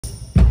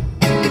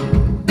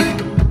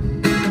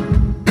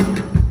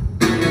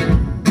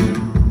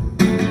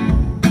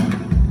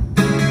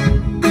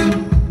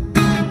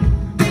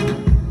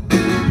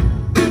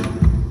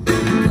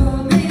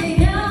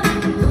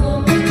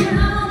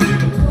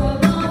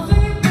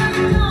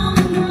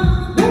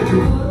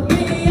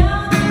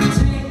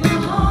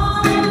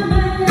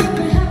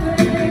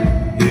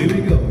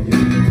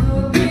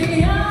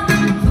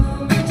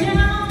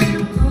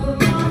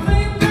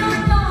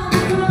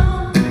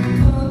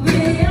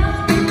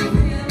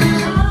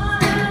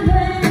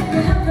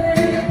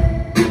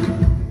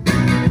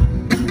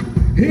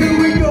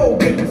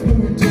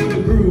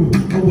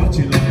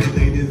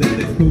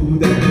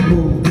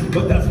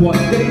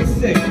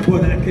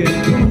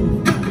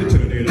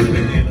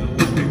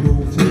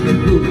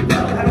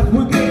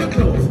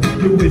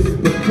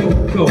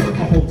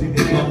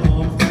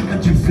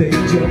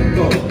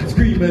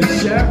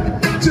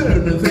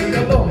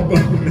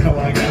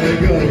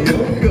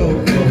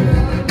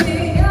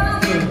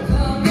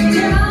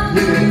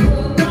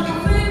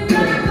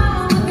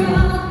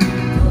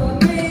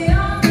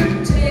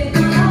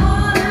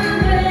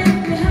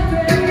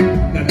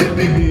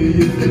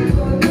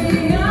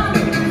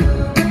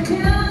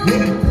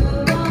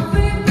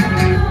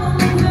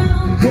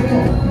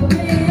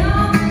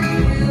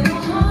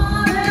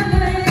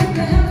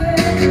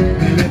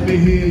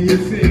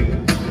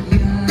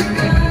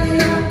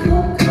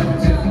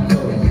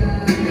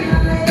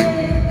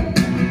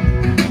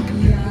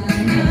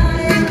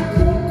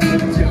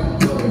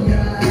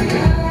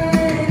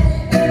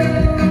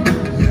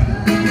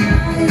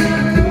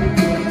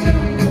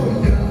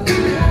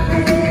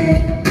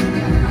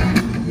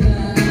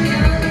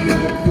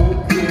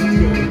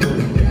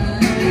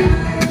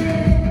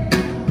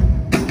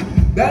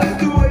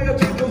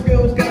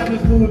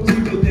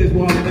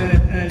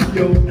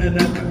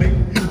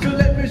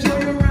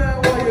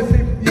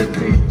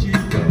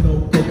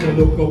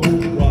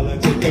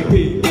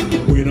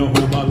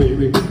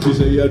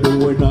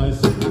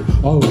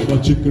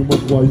chicken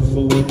with rice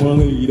and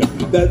lemonade.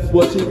 That's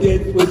what she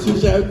gets when she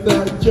shouts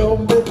out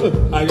jumbo.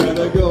 I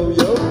gotta go,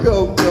 yo,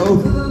 go, go.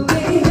 Put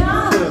me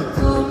up,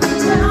 put me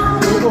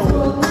down,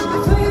 put my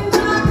feet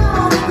back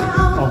on the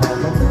ground.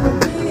 Put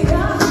me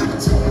up,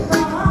 take my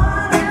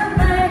heart and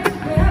make it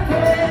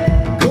happy.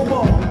 Come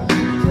on.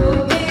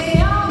 Put me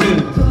up,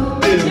 put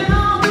me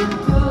down,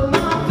 put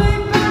my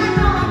feet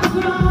back on the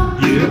ground.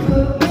 Yeah.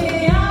 Put me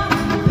up,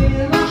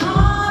 feel my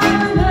heart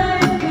and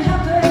make me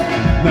happy.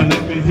 Now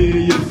let me hear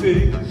you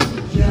sing.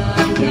 Yeah,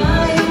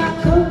 yeah, yeah,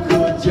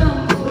 Coco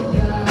Jamboo,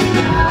 yeah,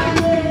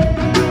 yeah, yeah.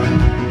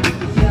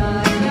 Yeah,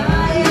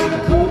 yeah, yeah,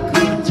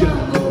 Coco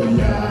Jamboo,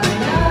 yeah,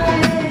 yeah,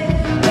 yeah.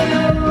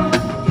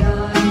 Yeah,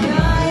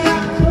 yeah,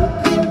 yeah,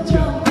 Coco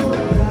Jamboo,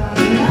 yeah,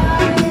 yeah,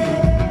 yeah.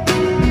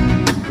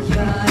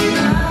 Yeah,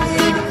 yeah,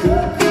 yeah,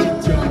 Coco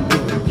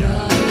Jamboo,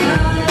 yeah,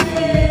 yeah,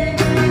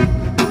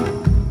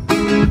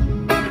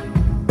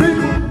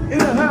 People in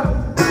the house.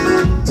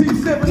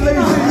 T7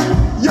 Lazy.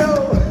 Yo.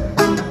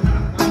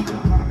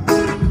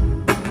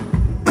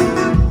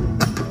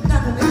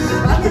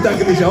 Ich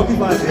bedanke mich auch, die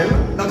waren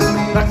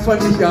nach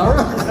 20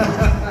 Jahren.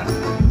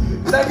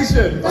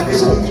 Dankeschön. War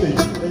echt lustig.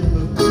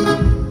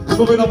 Das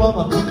wollen wir nochmal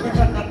machen.